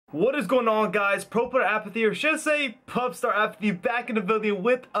What is going on, guys? Pro Player Apathy, or should I say Pubstar Apathy, back in the building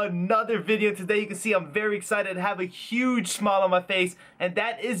with another video. Today you can see I'm very excited and have a huge smile on my face, and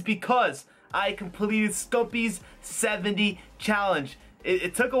that is because I completed Scumps 70 challenge.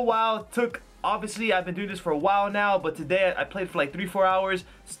 It took a while. Obviously I've been doing this for a while now, but today I played for like 3-4 hours.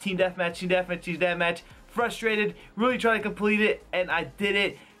 It's team deathmatch, team deathmatch, team deathmatch. Frustrated, really trying to complete it, and I did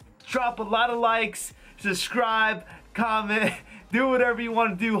it. Drop a lot of likes, subscribe, comment, do whatever you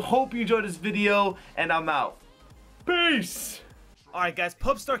want to do. Hope you enjoyed this video, and I'm out. Peace! Alright guys,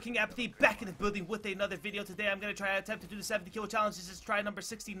 Pubstar King Apathy back in the building with another video. Today I'm going to try to attempt to do the 70 kill challenge. This is try number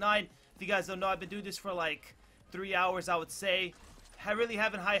 69. If you guys don't know, I've been doing this for like 3 hours, I would say. I really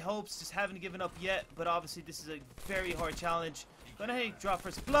haven't high hopes, just haven't given up yet, but obviously this is a very hard challenge. Gonna drop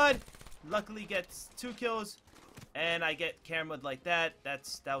first blood, luckily gets 2 kills, and I get camera like that. That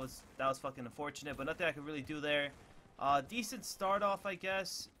was fucking unfortunate, but nothing I could really do there. Decent start off, I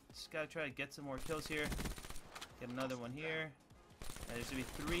guess. Just gotta try to get some more kills here. Get another one here. And there's gonna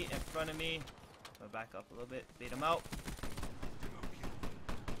be 3 in front of me. I'll back up a little bit, bait them out.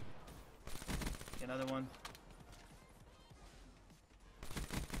 Get another one.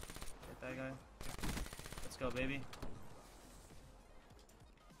 Get that guy. Let's go, baby.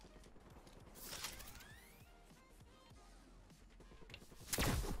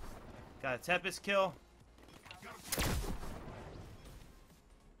 Got a Tempest kill.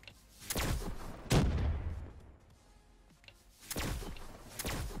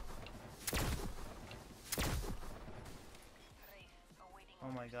 Oh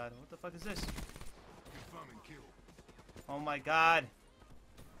my god, what the fuck is this? Oh my god.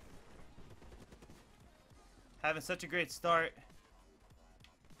 Having such a great start.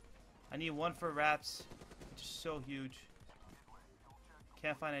 I need 1 for wraps, which is so huge.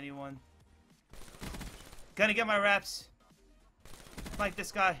 Can't find anyone. Gonna get my wraps. Flank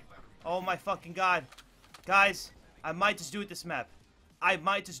this guy. Oh my fucking god. Guys, I might just do it this map. I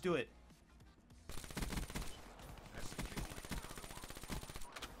might just do it.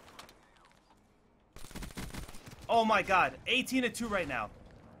 Oh my god. 18-2 right now.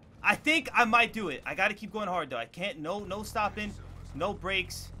 I think I might do it. I gotta keep going hard though. I can't. No stopping. No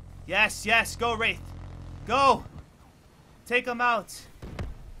breaks. Yes, yes. Go, Wraith. Go. Take them out.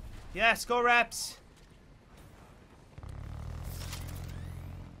 Yes, go Raps.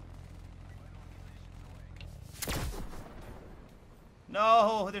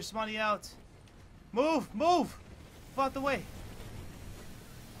 No, they're spawning out. Move, move. Move out the way.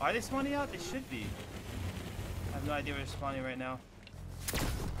 Are they spawning out? They should be. I have no idea where they're spawning right now.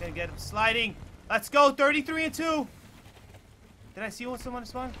 Gonna get him sliding. Let's go, 33-2. Did I see someone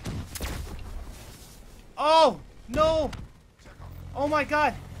spawn? Oh, no. Oh my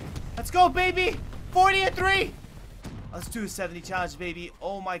god. Let's go, baby. 40-3. Let's do a 70 challenge, baby.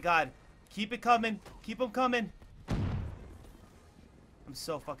 Oh my god. Keep it coming. Keep them coming. I'm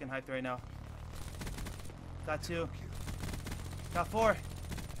so fucking hyped right now. Got 2. Got 4.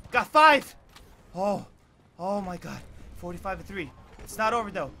 Got 5. Oh my god. 45-3. It's not over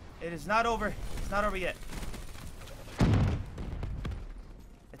though. It is not over. It's not over yet.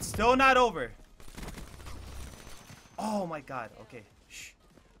 It's still not over. Oh my god. Okay. Shh.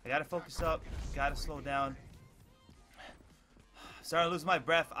 I gotta focus up. Gotta slow down. Starting to lose my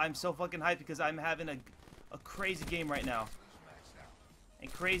breath. I'm so fucking hyped because I'm having a crazy game right now.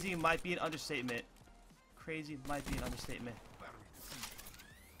 And crazy might be an understatement. Crazy might be an understatement.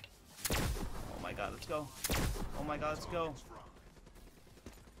 Oh my god, let's go. Oh my god, let's go.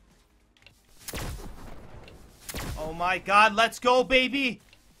 Oh my god, let's go, baby!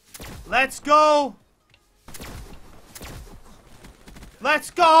 Let's go! Let's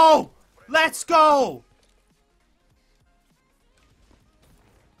go! Let's go!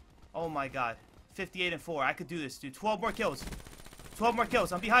 Oh my god. 58-4. I could do this, dude. 12 more kills. 12 more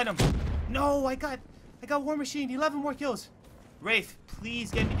kills. I'm behind him. No, I got War Machine. 11 more kills. Wraith,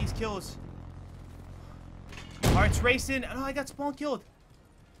 please get me these kills. Heart's racing. Oh, I got spawn killed.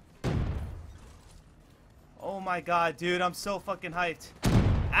 Oh my god, dude. I'm so fucking hyped.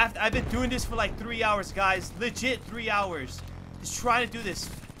 I've been doing this for like 3 hours, guys. Legit 3 hours. Just trying to do this.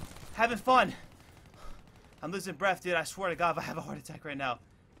 Having fun. I'm losing breath, dude. I swear to god if I have a heart attack right now.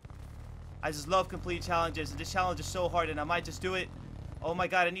 I just love complete challenges. And this challenge is so hard, and I might just do it. Oh my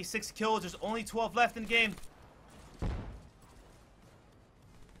god, I need 6 kills. There's only 12 left in the game.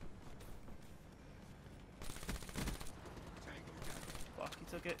 Fuck, he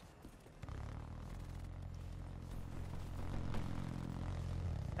took it.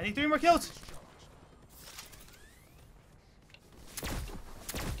 I need 3 more kills.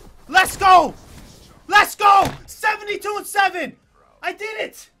 Let's go! Let's go! 72-7! I did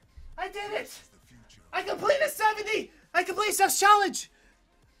it! I did it! I completed 70! I completed this challenge!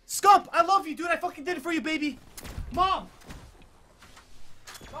 Scump, I love you, dude. I fucking did it for you, baby. Mom!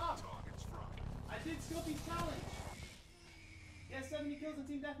 Mom! I did Scumpy's challenge. He has 70 kills in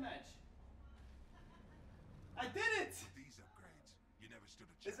Team Deathmatch. I did it! These upgrades, you never stood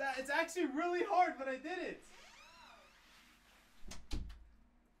a chance. It's actually really hard, but I did it.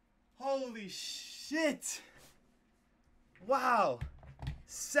 Holy shit. Wow.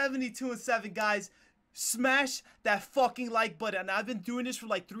 72-7, guys. Smash that fucking like button. And I've been doing this for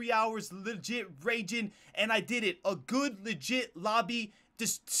like 3 hours, legit raging, and I did it. A good, legit lobby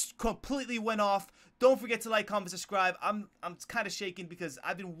just completely went off. Don't forget to like, comment, subscribe. I'm kind of shaking because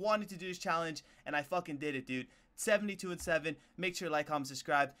I've been wanting to do this challenge, and I fucking did it, dude. 72-7. Make sure to like, comment,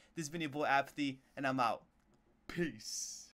 subscribe. This has been your boy Apathy, and I'm out. Peace.